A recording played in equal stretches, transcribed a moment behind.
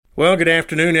Well, good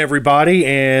afternoon, everybody,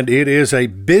 and it is a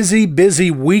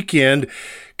busy weekend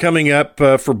coming up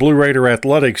for Blue Raider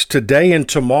Athletics. Today and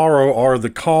tomorrow are the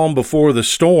calm before the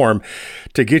storm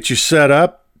to get you set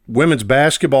up. Women's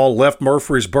basketball left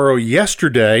Murfreesboro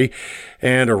yesterday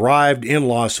and arrived in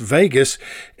Las Vegas,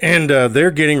 and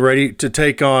they're getting ready to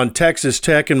take on Texas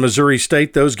Tech and Missouri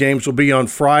State. Those games will be on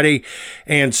Friday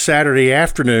and Saturday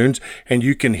afternoons, and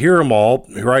you can hear them all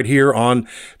right here on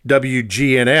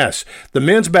WGNS. The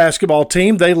men's basketball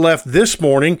team, they left this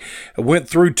morning, went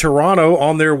through Toronto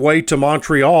on their way to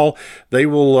Montreal. They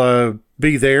will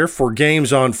be there for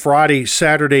games on Friday,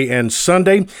 Saturday, and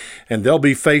Sunday, and they'll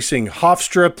be facing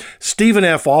Hofstra, Stephen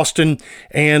F. Austin,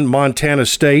 and Montana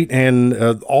State, and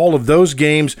all of those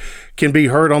games can be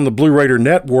heard on the Blue Raider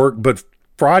Network, but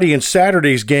Friday and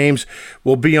Saturday's games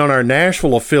will be on our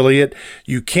Nashville affiliate.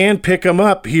 You can pick them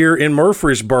up here in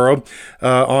Murfreesboro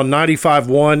on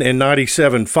 95.1 and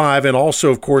 97.5, and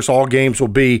also, of course, all games will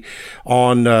be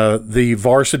on the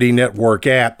Varsity Network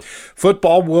app.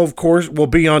 Football will, of course,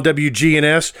 be on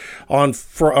WGNS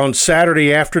on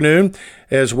Saturday afternoon,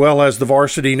 as well as the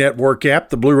Varsity Network app.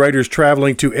 The Blue Raiders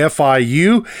traveling to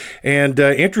FIU, and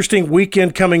interesting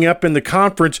weekend coming up in the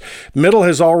conference. Middle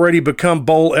has already become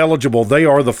bowl eligible. They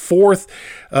are the fourth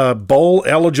bowl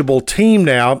eligible team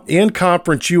now in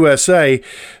Conference USA.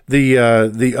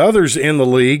 The others in the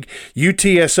league,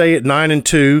 UTSA at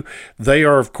 9-2, they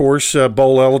are, of course,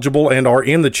 bowl eligible and are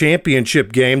in the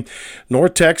championship game.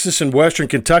 North Texas and Western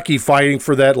Kentucky fighting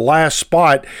for that last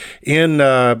spot in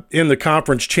the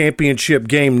conference championship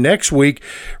game next week.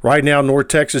 Right now, North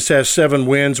Texas has 7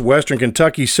 wins, Western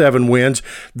Kentucky 7 wins.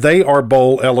 They are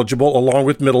bowl eligible along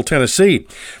with Middle Tennessee.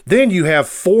 Then you have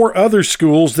 4 other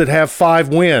schools that have 5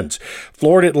 wins.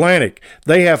 Florida Atlantic,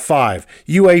 they have 5.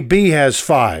 UAB has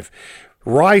 5.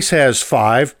 Rice has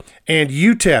 5, and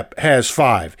UTEP has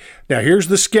 5. Now, here's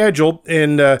the schedule,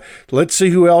 and let's see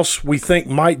who else we think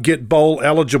might get bowl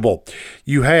eligible.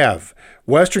 You have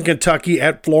Western Kentucky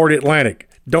at Florida Atlantic.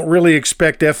 Don't really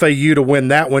expect FAU to win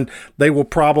that one. They will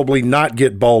probably not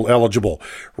get bowl eligible.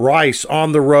 Rice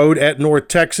on the road at North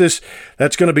Texas.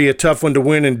 That's going to be a tough one to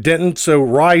win in Denton. So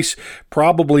Rice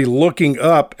probably looking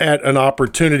up at an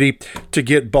opportunity to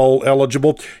get bowl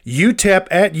eligible. UTEP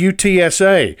at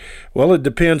UTSA. Well, it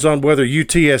depends on whether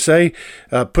UTSA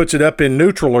puts it up in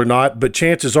neutral or not, but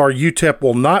chances are UTEP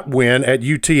will not win at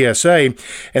UTSA.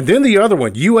 And then the other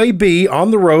one, UAB on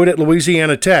the road at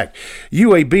Louisiana Tech.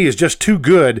 UAB is just too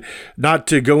good not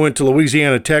to go into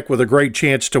Louisiana Tech with a great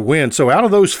chance to win. So out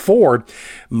of those 4,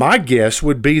 my guess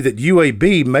would be that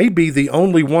UAB may be the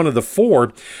only one of the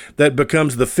 4 that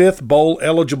becomes the 5th bowl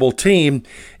eligible team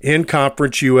in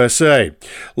Conference USA.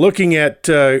 Looking at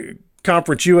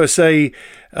Conference USA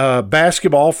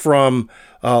basketball from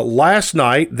last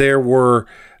night, there were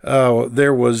a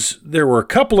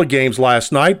couple of games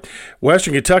last night.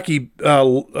 Western Kentucky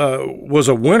was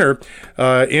a winner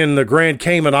in the Grand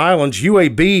Cayman Islands.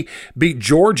 UAB beat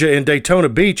Georgia in Daytona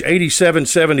Beach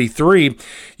 87-73.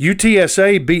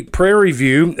 UTSA beat Prairie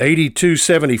View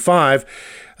 82-75.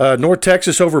 North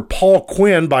Texas over Paul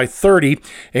Quinn by 30,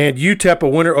 and UTEP a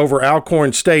winner over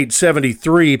Alcorn State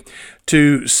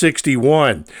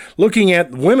 73-61. Looking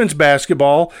at women's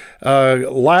basketball,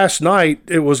 last night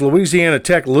it was Louisiana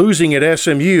Tech losing at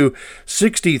SMU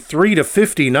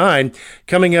 63-59.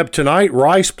 Coming up tonight,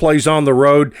 Rice plays on the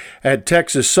road at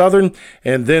Texas Southern,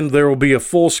 and then there will be a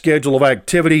full schedule of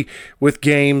activity with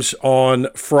games on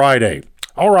Friday.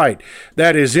 All right,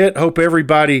 that is it. Hope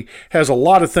everybody has a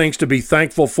lot of things to be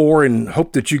thankful for, and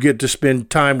hope that you get to spend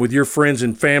time with your friends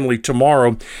and family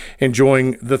tomorrow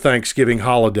enjoying the Thanksgiving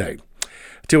holiday.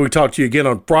 Until we talk to you again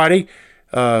on Friday,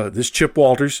 this is Chip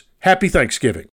Walters. Happy Thanksgiving.